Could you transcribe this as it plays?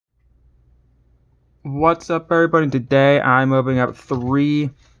What's up, everybody? Today I'm opening up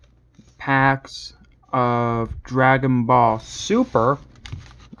 3 packs of Dragon Ball Super.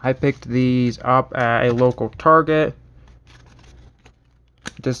 I picked these up at a local Target.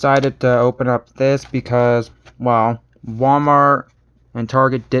 Decided to open up this because, well, Walmart and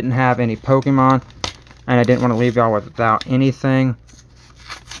Target didn't have any Pokemon, and I didn't want to leave y'all without anything.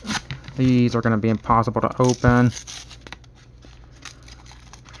 These are going to be impossible to open.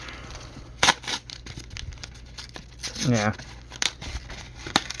 Yeah.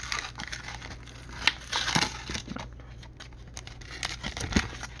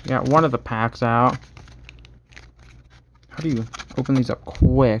 Got one of the packs out. How do you open these up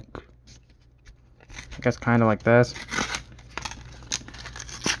quick? I guess kind of like this.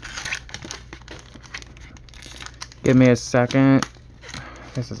 Give me a second.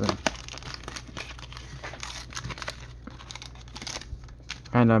 This is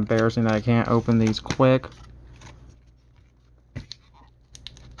kind of embarrassing that I can't open these quick.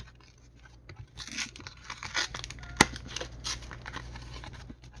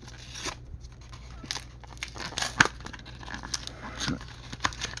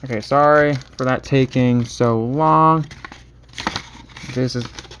 Okay, sorry for that taking so long. This is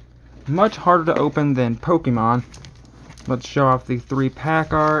much harder to open than Pokemon. Let's show off the 3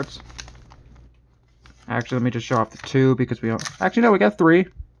 pack arts. Actually, let me just show off the 2 because we don't... Actually, no, we got 3.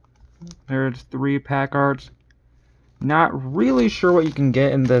 There's 3 pack arts. Not really sure what you can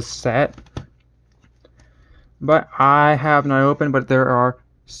get in this set, but I have not opened. But there are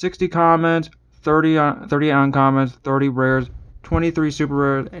 60 commons, 30 uncommons, 30 rares, 23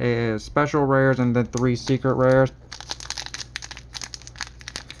 super rares, special rares, and then 3 secret rares.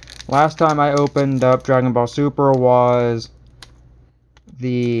 Last time I opened up Dragon Ball Super was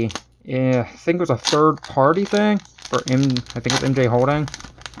I think it was a third-party thing for I think it's MJ Holding,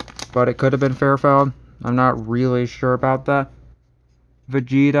 but it could have been Fairfield. I'm not really sure about that.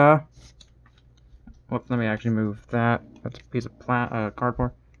 Vegeta. Whoops, let me actually move that. That's a piece of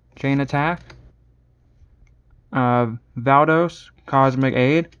cardboard. Chain Attack. Valdos, Cosmic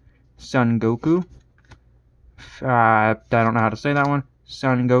Aid. Son Goku. I don't know how to say that one.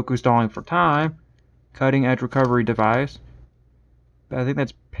 Son Goku Stalling for Time. Cutting Edge Recovery Device. I think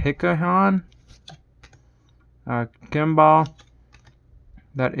that's Pikahan. Kimball.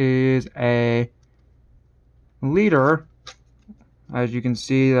 That is a leader. As you can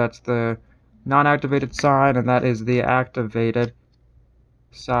see, that's the non-activated side, and that is the activated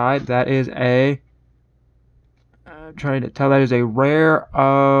side. That is a... trying to tell, that is a rare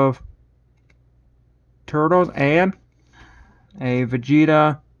of Turtles and a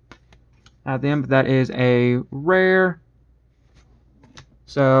Vegeta at the end, but that is a rare.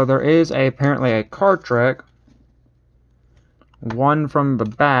 So there is apparently a card trick. One from the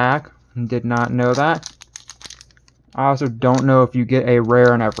back. Did not know that. I also don't know if you get a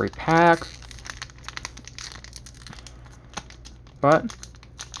rare in every pack. But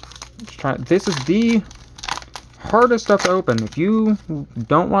let's try. This is the hardest stuff to open. If you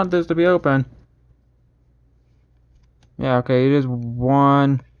don't want this to be open. Yeah, okay, it is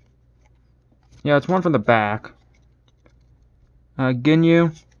one. Yeah, it's one from the back.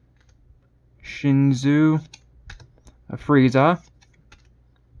 Ginyu, Shinzu, Frieza,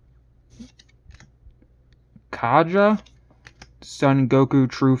 Kaja, Son Goku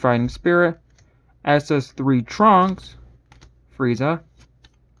True Fighting Spirit, SS3 Trunks, Frieza,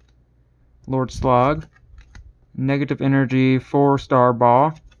 Lord Slug, Negative Energy 4-star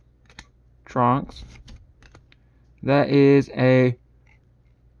Ball, Trunks. That is a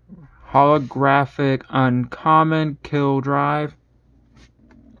holographic uncommon Kill Drive.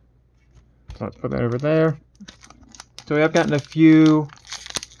 So let's put that over there. So we have gotten a few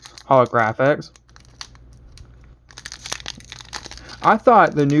holographics. I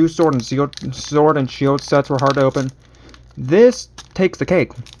thought the new Sword and Shield sets were hard to open. This takes the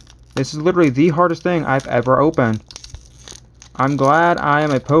cake. This is literally the hardest thing I've ever opened. I'm glad I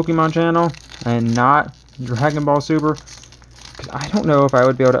am a Pokemon channel and not Dragon Ball Super, because I don't know if I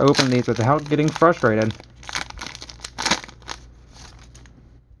would be able to open these without getting frustrated.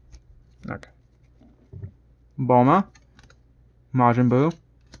 Okay. Bulma, Majin Buu,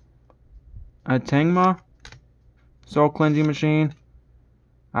 a Tangma, Soul Cleansing Machine,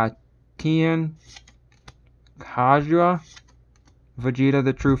 a Tien, Kaja, Vegeta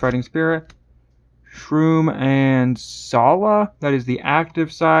the True Fighting Spirit, Shroom and Sala, that is the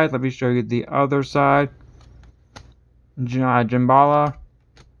active side. Let me show you the other side. Jimbala,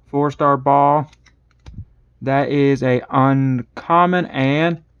 4-star Ball, that is a uncommon,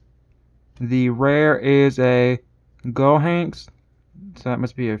 and the rare is a Gohanks, So that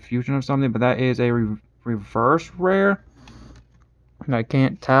must be a fusion of something, but that is a reverse rare. And I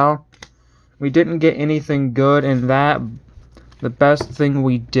can't tell. We didn't get anything good in that. The best thing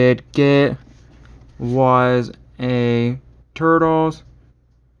we did get was a Turtles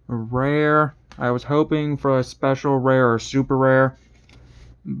rare. I was hoping for a special rare or super rare,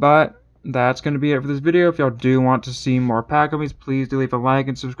 but that's going to be it for this video. If y'all do want to see more pack openings, please do leave a like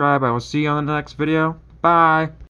and subscribe. I will see you on the next video. Bye!